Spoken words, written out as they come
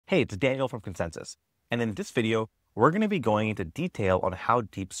Hey, it's Daniel from Consensus, and in this video, we're going to be going into detail on how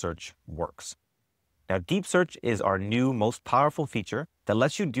deep search works. Now, deep search is our new most powerful feature that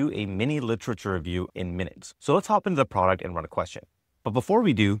lets you do a mini literature review in minutes. So let's hop into the product and run a question. But before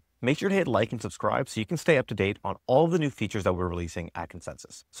we do, make sure to hit like and subscribe so you can stay up to date on all the new features that we're releasing at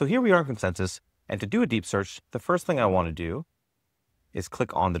Consensus. So here we are in Consensus, and to do a deep search, the first thing I want to do is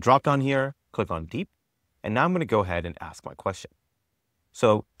click on the dropdown here, click on deep, and now I'm going to go ahead and ask my question.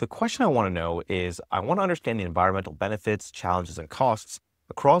 So the question I want to know is, I want to understand the environmental benefits, challenges, and costs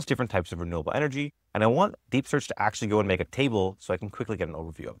across different types of renewable energy, and I want deep search to actually go and make a table so I can quickly get an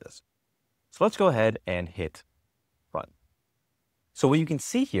overview of this. So let's go ahead and hit run. So what you can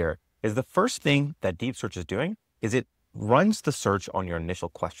see here is the first thing that deep search is doing is it runs the search on your initial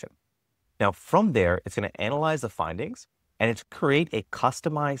question. Now from there, it's going to analyze the findings and it's create a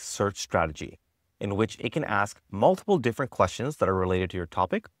customized search strategy in which it can ask multiple different questions that are related to your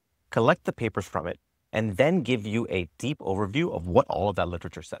topic, collect the papers from it, and then give you a deep overview of what all of that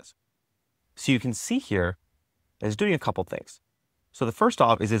literature says. So you can see here, it's doing a couple things. So the first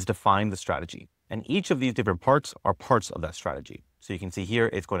off is it's defined the strategy, and each of these different parts are parts of that strategy. So you can see here,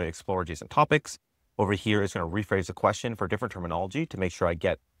 it's going to explore adjacent topics. Over here, it's going to rephrase the question for different terminology to make sure I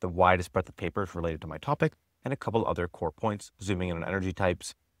get the widest breadth of papers related to my topic, and a couple other core points, zooming in on energy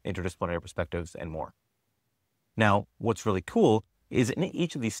types, interdisciplinary perspectives, and more. Now, what's really cool is in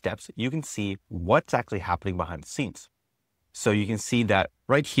each of these steps, you can see what's actually happening behind the scenes. So you can see that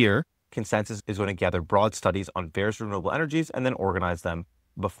right here, Consensus is going to gather broad studies on various renewable energies and then organize them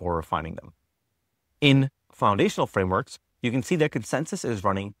before refining them. In foundational frameworks, you can see that Consensus is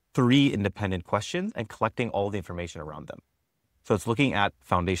running 3 independent questions and collecting all the information around them. So it's looking at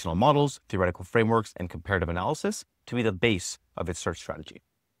foundational models, theoretical frameworks, and comparative analysis to be the base of its search strategy.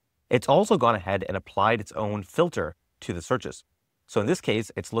 It's also gone ahead and applied its own filter to the searches. So in this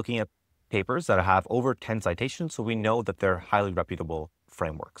case, it's looking at papers that have over 10 citations, so we know that they're highly reputable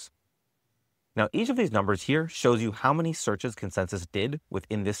frameworks. Now, each of these numbers here shows you how many searches Consensus did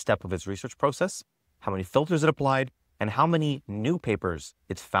within this step of its research process, how many filters it applied, and how many new papers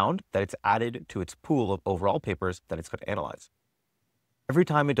it's found that it's added to its pool of overall papers that it's going to analyze. Every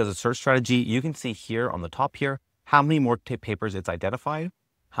time it does a search strategy, you can see here on the top here, how many more papers it's identified,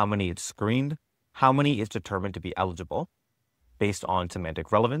 how many it's screened, how many it's determined to be eligible based on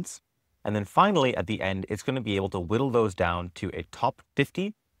semantic relevance. And then finally, at the end, it's going to be able to whittle those down to a top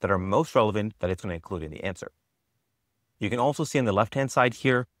 50 that are most relevant that it's going to include in the answer. You can also see on the left-hand side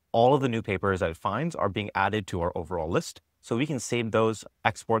here, all of the new papers that it finds are being added to our overall list. So we can save those,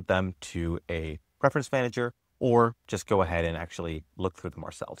 export them to a reference manager, or just go ahead and actually look through them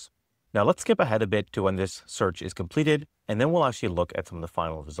ourselves. Now let's skip ahead a bit to when this search is completed, and then we'll actually look at some of the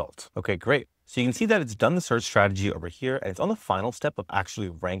final results. Okay, great. So you can see that it's done the search strategy over here, and it's on the final step of actually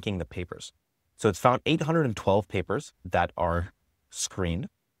ranking the papers. So it's found 812 papers that are screened,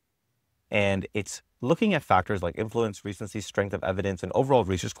 and it's looking at factors like influence, recency, strength of evidence, and overall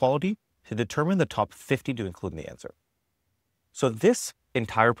research quality to determine the top 50 to include in the answer. So this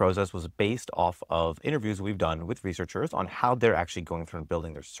entire process was based off of interviews we've done with researchers on how they're actually going through and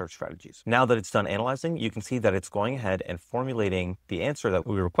building their search strategies. Now that it's done analyzing, you can see that it's going ahead and formulating the answer that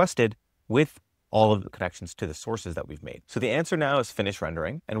we requested with all of the connections to the sources that we've made. So the answer now is finished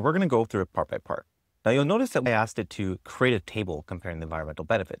rendering, and we're going to go through it part by part. Now you'll notice that I asked it to create a table comparing the environmental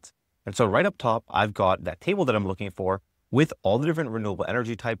benefits. And so right up top, I've got that table that I'm looking for with all the different renewable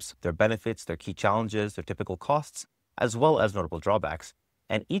energy types, their benefits, their key challenges, their typical costs, as well as notable drawbacks.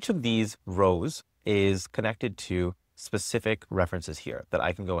 And each of these rows is connected to specific references here that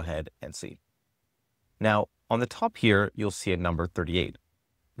I can go ahead and see. Now, on the top here, you'll see a number 38.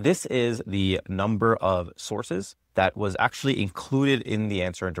 This is the number of sources that was actually included in the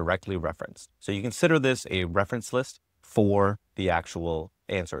answer and directly referenced. So you consider this a reference list for the actual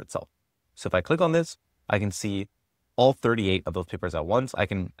answer itself. So if I click on this, I can see all 38 of those papers at once. I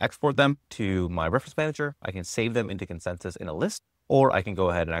can export them to my reference manager. I can save them into Consensus in a list, or I can go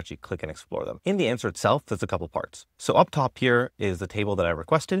ahead and actually click and explore them. In the answer itself, there's a couple parts. So up top here is the table that I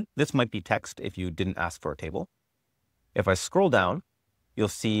requested. This might be text if you didn't ask for a table. If I scroll down, you'll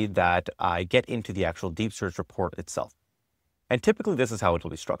see that I get into the actual deep search report itself. And typically this is how it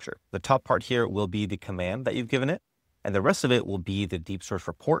will be structured. The top part here will be the command that you've given it, and the rest of it will be the deep search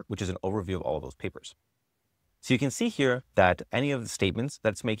report, which is an overview of all of those papers. So you can see here that any of the statements that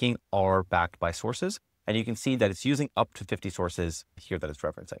it's making are backed by sources, and you can see that it's using up to 50 sources here that it's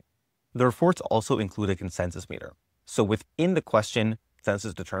referencing. The reports also include a consensus meter. So within the question,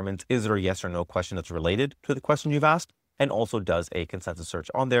 Consensus determines is there a yes or no question that's related to the question you've asked, and also does a consensus search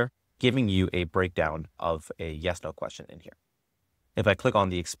on there, giving you a breakdown of a yes/no question in here. If I click on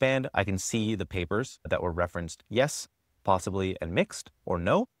the expand, I can see the papers that were referenced yes, possibly, and mixed, or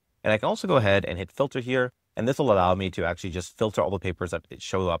no. And I can also go ahead and hit filter here, and this will allow me to actually just filter all the papers that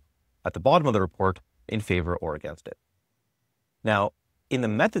show up at the bottom of the report in favor or against it. Now, in the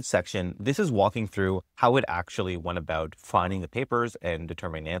methods section, this is walking through how it actually went about finding the papers and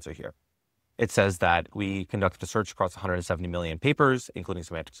determining the answer here. It says that we conducted a search across 170 million papers, including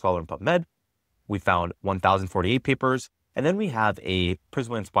Semantic Scholar and PubMed. We found 1,048 papers, and then we have a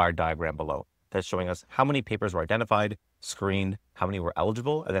Prisma-inspired diagram below that's showing us how many papers were identified, screened, how many were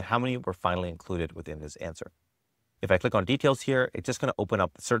eligible, and then how many were finally included within this answer. If I click on details here, it's just going to open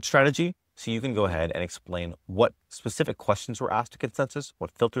up the search strategy, so you can go ahead and explain what specific questions were asked to consensus,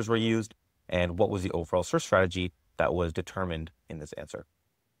 what filters were used, and what was the overall search strategy that was determined in this answer.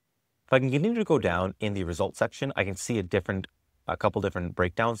 If I can continue to go down in the results section, I can see a couple different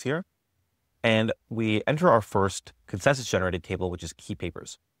breakdowns here. And we enter our first consensus generated table, which is key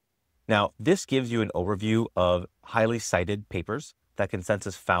papers. Now, this gives you an overview of highly cited papers that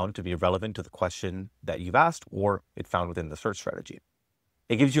consensus found to be relevant to the question that you've asked, or it found within the search strategy.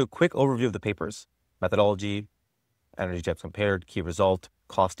 It gives you a quick overview of the papers, methodology, energy types compared, key result,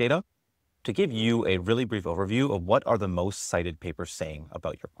 cost data, to give you a really brief overview of what are the most cited papers saying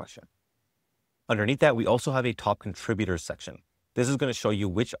about your question. Underneath that, we also have a top contributors section. This is going to show you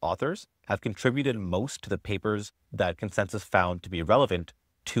which authors have contributed most to the papers that consensus found to be relevant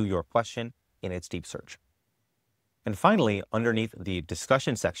to your question in its deep search. And finally, underneath the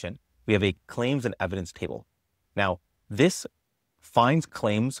discussion section, we have a claims and evidence table. Now, this finds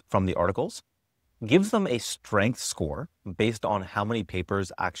claims from the articles, gives them a strength score based on how many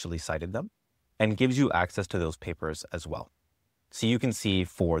papers actually cited them, and gives you access to those papers as well. So you can see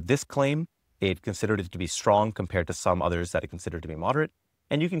for this claim, it considered it to be strong compared to some others that it considered to be moderate,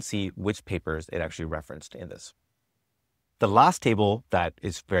 and you can see which papers it actually referenced in this. The last table that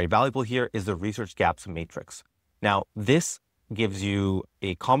is very valuable here is the research gaps matrix. Now, this gives you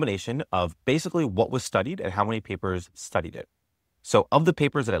a combination of basically what was studied and how many papers studied it. So of the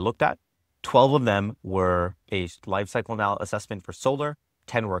papers that I looked at, 12 of them were a life cycle assessment for solar,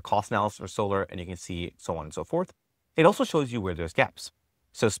 10 were a cost analysis for solar, and you can see so on and so forth. It also shows you where there's gaps.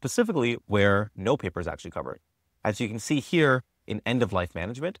 So specifically where no paper is actually covered. As you can see here in end of life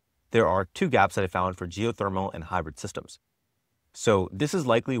management, there are 2 gaps that I found for geothermal and hybrid systems. So this is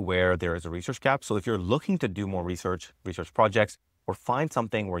likely where there is a research gap. So if you're looking to do more research projects, or find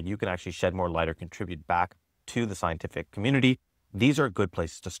something where you can actually shed more light or contribute back to the scientific community, these are good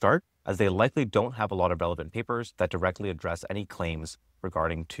places to start, as they likely don't have a lot of relevant papers that directly address any claims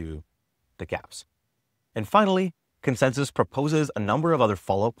regarding to the gaps. And finally, consensus proposes a number of other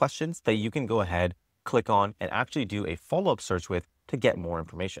follow-up questions that you can go ahead, click on, and actually do a follow-up search with to get more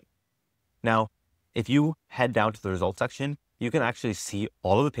information. Now, if you head down to the results section, you can actually see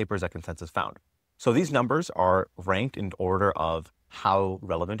all of the papers that consensus found. So these numbers are ranked in order of how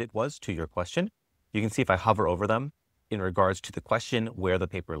relevant it was to your question. You can see if I hover over them in regards to the question where the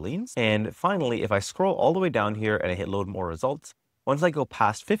paper leans. And finally, if I scroll all the way down here and I hit load more results, once I go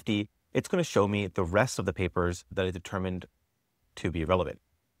past 50, it's going to show me the rest of the papers that I determined to be relevant.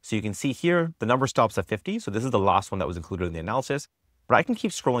 So you can see here, the number stops at 50. So this is the last one that was included in the analysis, but I can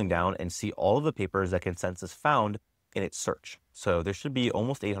keep scrolling down and see all of the papers that consensus found in its search. So there should be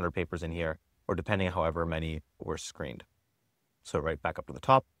almost 800 papers in here, or depending on however many were screened. So right back up to the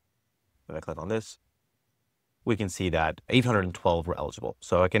top, if I click on this, we can see that 812 were eligible.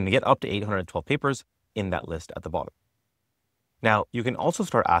 So I can get up to 812 papers in that list at the bottom. Now, you can also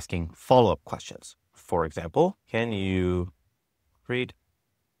start asking follow-up questions. For example, can you create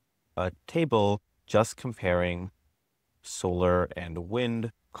a table just comparing solar and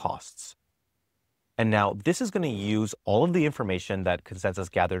wind costs? And now this is going to use all of the information that consensus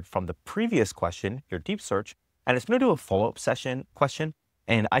gathered from the previous question, your deep search, and it's going to do a follow-up question,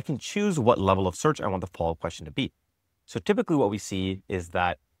 and I can choose what level of search I want the follow-up question to be. So typically what we see is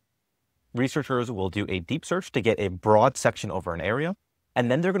that researchers will do a deep search to get a broad section over an area, and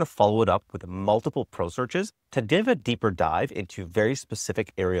then they're going to follow it up with multiple pro searches to give a deeper dive into very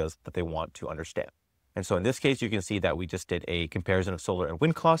specific areas that they want to understand. And so in this case, you can see that we just did a comparison of solar and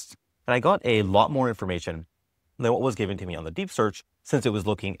wind costs, and I got a lot more information than what was given to me on the deep search, since it was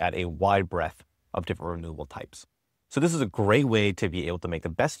looking at a wide breadth of different renewable types. So this is a great way to be able to make the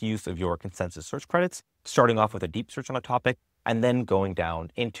best use of your consensus search credits, starting off with a deep search on a topic, and then going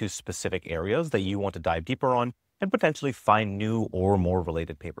down into specific areas that you want to dive deeper on and potentially find new or more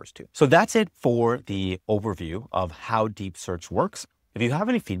related papers to. So that's it for the overview of how deep search works. If you have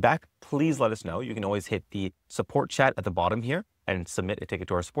any feedback, please let us know. You can always hit the support chat at the bottom here and submit a ticket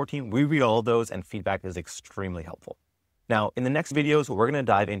to our support team. We read all of those, and feedback is extremely helpful. Now, in the next videos, we're going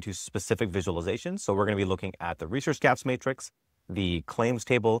to dive into specific visualizations. So we're going to be looking at the research gaps matrix, the claims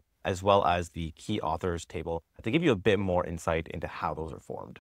table, as well as the key authors table to give you a bit more insight into how those are formed.